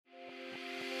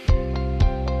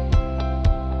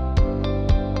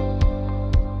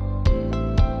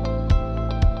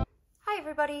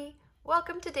everybody.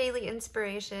 Welcome to Daily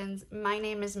Inspirations. My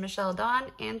name is Michelle Dawn,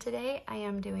 and today I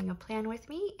am doing a plan with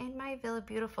me in my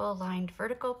VillabeauTIFFul lined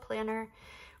vertical planner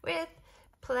with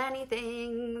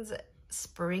Planything's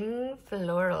spring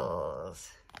florals.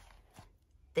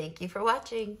 Thank you for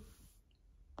watching.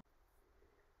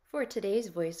 For today's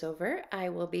voiceover, I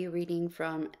will be reading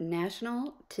from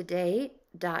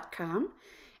nationaltoday.com,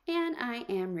 and I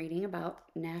am reading about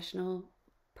National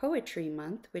Poetry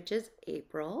Month, which is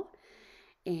April.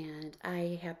 And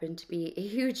I happen to be a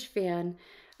huge fan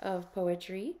of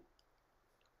poetry.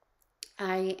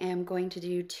 I am going to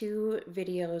do 2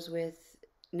 videos with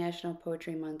National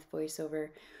Poetry Month voiceover.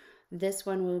 This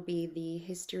one will be the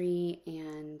history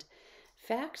and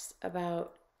facts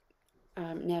about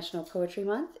National Poetry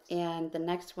Month, and the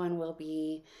next one will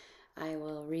be I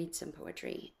will read some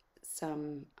poetry,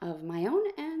 some of my own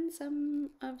and some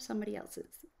of somebody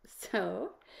else's.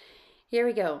 So here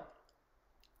we go.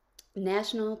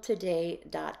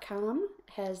 Nationaltoday.com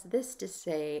has this to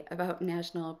say about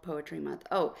National Poetry Month.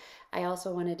 Oh, I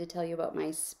also wanted to tell you about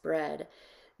my spread.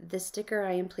 The sticker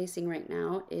I am placing right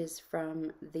now is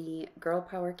from the Girl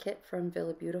Power Kit from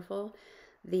VillabeauTIFFul.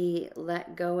 The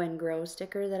Let Go and Grow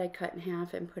sticker that I cut in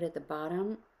half and put at the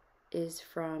bottom is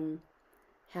from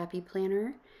Happy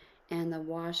Planner, and the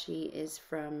washi is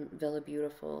from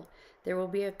VillabeauTIFFul. There will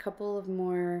be a couple of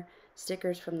more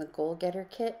stickers from the Goal Getter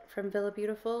kit from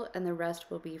VillabeauTIFFul, and the rest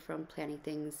will be from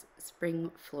Planything's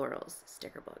Spring Florals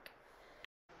sticker book.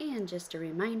 And just a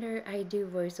reminder, I do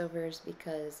voiceovers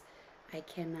because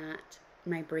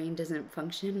my brain doesn't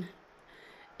function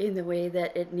in the way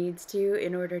that it needs to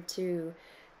in order to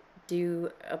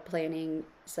do a planning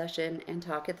session and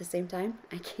talk at the same time.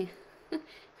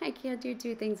 I can't do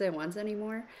 2 things at once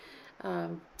anymore.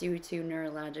 Due to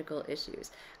neurological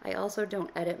issues. I also don't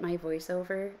edit my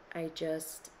voiceover. I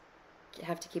just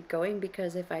have to keep going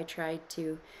because if I tried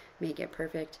to make it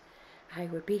perfect, I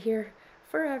would be here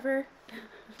forever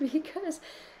because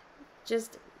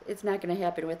it's not going to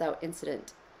happen without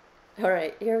incident. All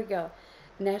right, here we go.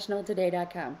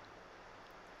 Nationaltoday.com.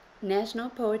 National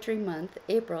Poetry Month,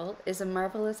 April, is a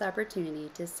marvelous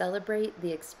opportunity to celebrate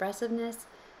the expressiveness,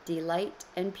 delight,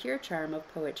 and pure charm of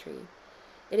poetry.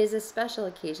 It is a special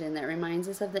occasion that reminds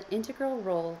us of the integral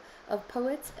role of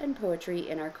poets and poetry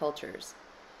in our cultures.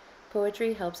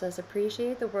 Poetry helps us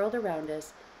appreciate the world around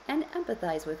us and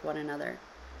empathize with one another.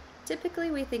 Typically,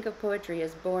 we think of poetry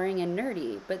as boring and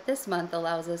nerdy, but this month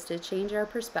allows us to change our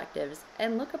perspectives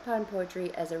and look upon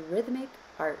poetry as a rhythmic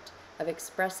art of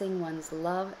expressing one's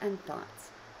love and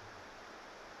thoughts.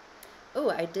 Oh,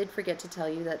 I did forget to tell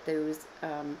you that those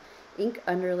ink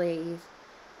underlays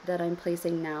that I'm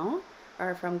placing now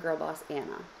are from Girl Boss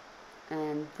Anna,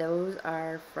 and those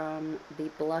are from the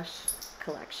blush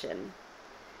collection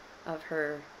of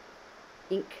her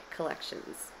ink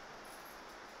collections.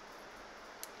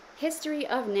 History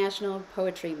of National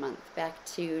Poetry Month, back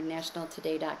to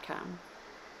nationaltoday.com.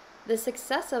 The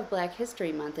success of Black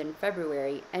History Month in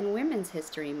February and Women's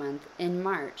History Month in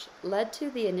March led to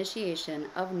the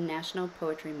initiation of National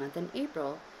Poetry Month in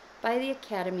April by the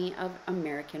Academy of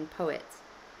American Poets.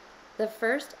 The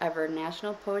first ever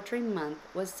National Poetry Month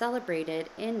was celebrated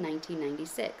in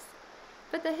 1996,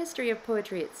 but the history of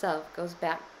poetry itself goes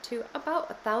back to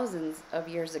about thousands of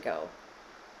years ago.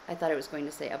 I thought it was going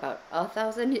to say about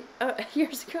 1,000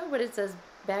 years ago, but it says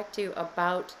back to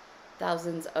about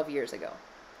thousands of years ago.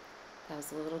 That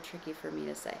was a little tricky for me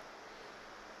to say.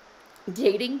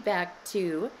 Dating back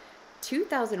to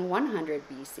 2100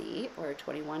 BC, or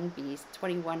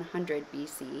 2100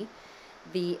 BC,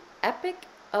 the Epic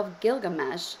of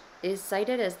Gilgamesh is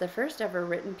cited as the first ever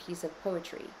written piece of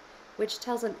poetry, which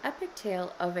tells an epic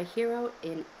tale of a hero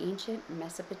in ancient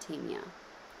Mesopotamia.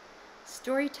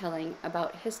 Storytelling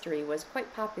about history was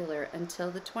quite popular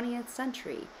until the 20th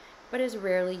century, but is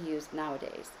rarely used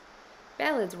nowadays.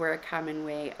 Ballads were a common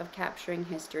way of capturing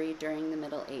history during the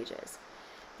Middle Ages.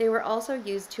 They were also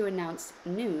used to announce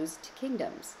news to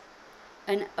kingdoms.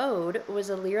 An ode was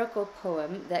a lyrical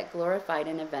poem that glorified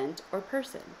an event or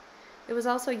person. It was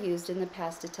also used in the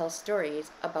past to tell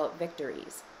stories about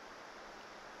victories.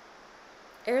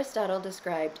 Aristotle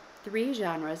described 3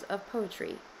 genres of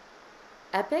poetry: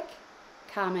 epic,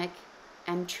 comic,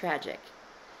 and tragic.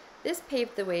 This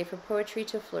paved the way for poetry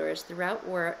to flourish throughout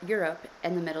Europe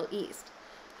and the Middle East.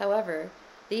 However,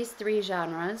 these 3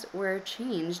 genres were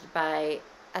changed by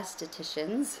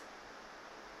aestheticians,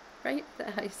 right?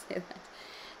 How you say that?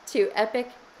 To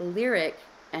epic, lyric,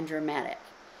 and dramatic.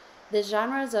 The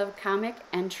genres of comic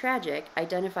and tragic,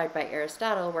 identified by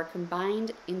Aristotle, were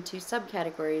combined into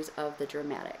subcategories of the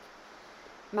dramatic.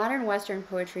 Modern Western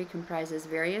poetry comprises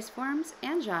various forms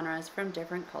and genres from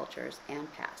different cultures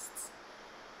and pasts.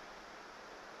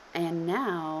 And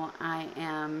now I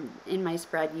am in my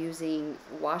spread using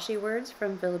washi words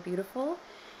from VillabeauTIFFul,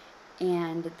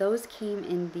 and those came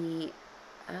in the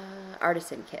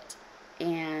artisan kit.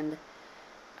 And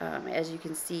as you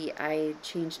can see, I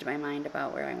changed my mind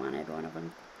about where I wanted one of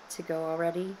them to go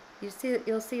already.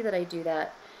 You'll see that I do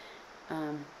that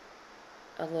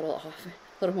a little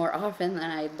more often than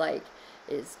I'd like,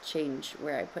 is change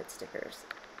where I put stickers.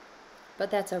 But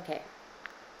that's okay.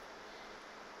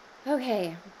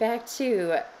 Okay, back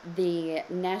to the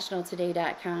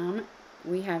nationaltoday.com.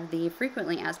 We have the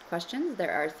frequently asked questions.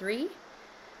 There are 3.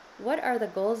 What are the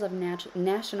goals of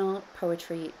National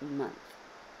Poetry Month?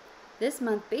 This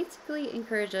month basically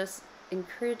encourages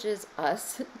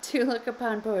us to look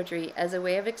upon poetry as a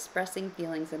way of expressing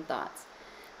feelings and thoughts.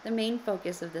 The main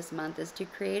focus of this month is to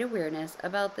create awareness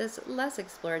about this less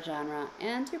explored genre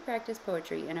and to practice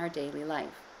poetry in our daily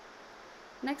life.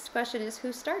 Next question is,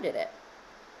 who started it?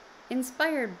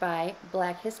 Inspired by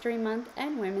Black History Month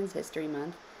and Women's History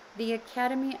Month, the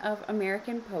Academy of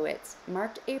American Poets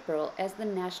marked April as the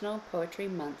National Poetry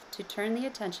Month to turn the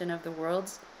attention of the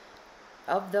world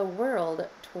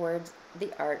towards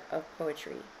the art of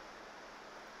poetry.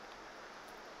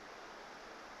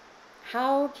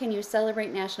 How can you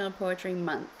celebrate National Poetry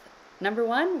Month? Number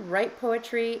 1, write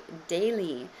poetry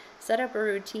daily. Set up a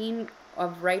routine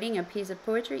of writing a piece of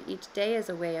poetry each day as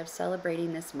a way of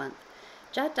celebrating this month.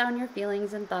 Jot down your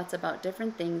feelings and thoughts about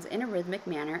different things in a rhythmic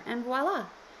manner, and voila,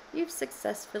 you've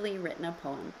successfully written a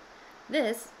poem.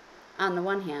 This, on the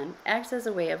one hand, acts as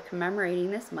a way of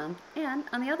commemorating this month, and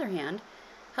on the other hand,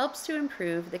 helps to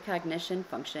improve the cognition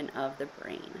function of the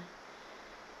brain.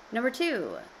 Number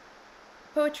 2,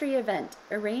 poetry event.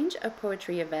 Arrange a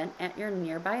poetry event at your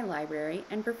nearby library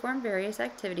and perform various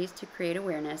activities to create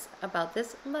awareness about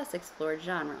this less explored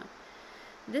genre.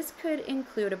 This could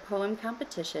include a poem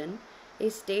competition, a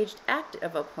staged act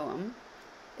of a poem,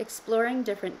 exploring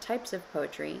different types of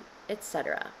poetry,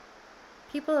 etc.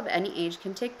 People of any age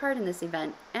can take part in this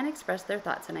event and express their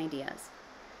thoughts and ideas.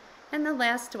 And the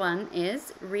last one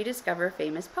is rediscover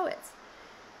famous poets.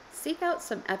 Seek out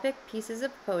some epic pieces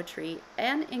of poetry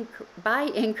and by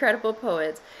incredible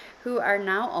poets who are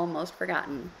now almost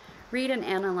forgotten. Read and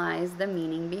analyze the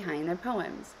meaning behind their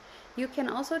poems. You can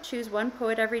also choose one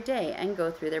poet every day and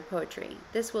go through their poetry.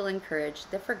 This will encourage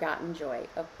the forgotten joy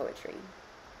of poetry.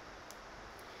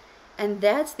 And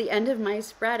that's the end of my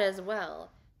spread as well.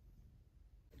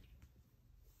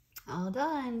 All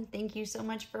done. Thank you so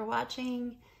much for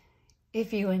watching.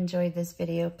 If you enjoyed this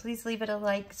video, please leave it a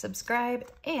like, subscribe,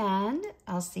 and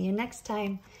I'll see you next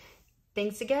time.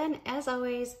 Thanks again. As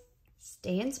always,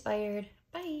 stay inspired.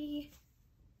 Bye.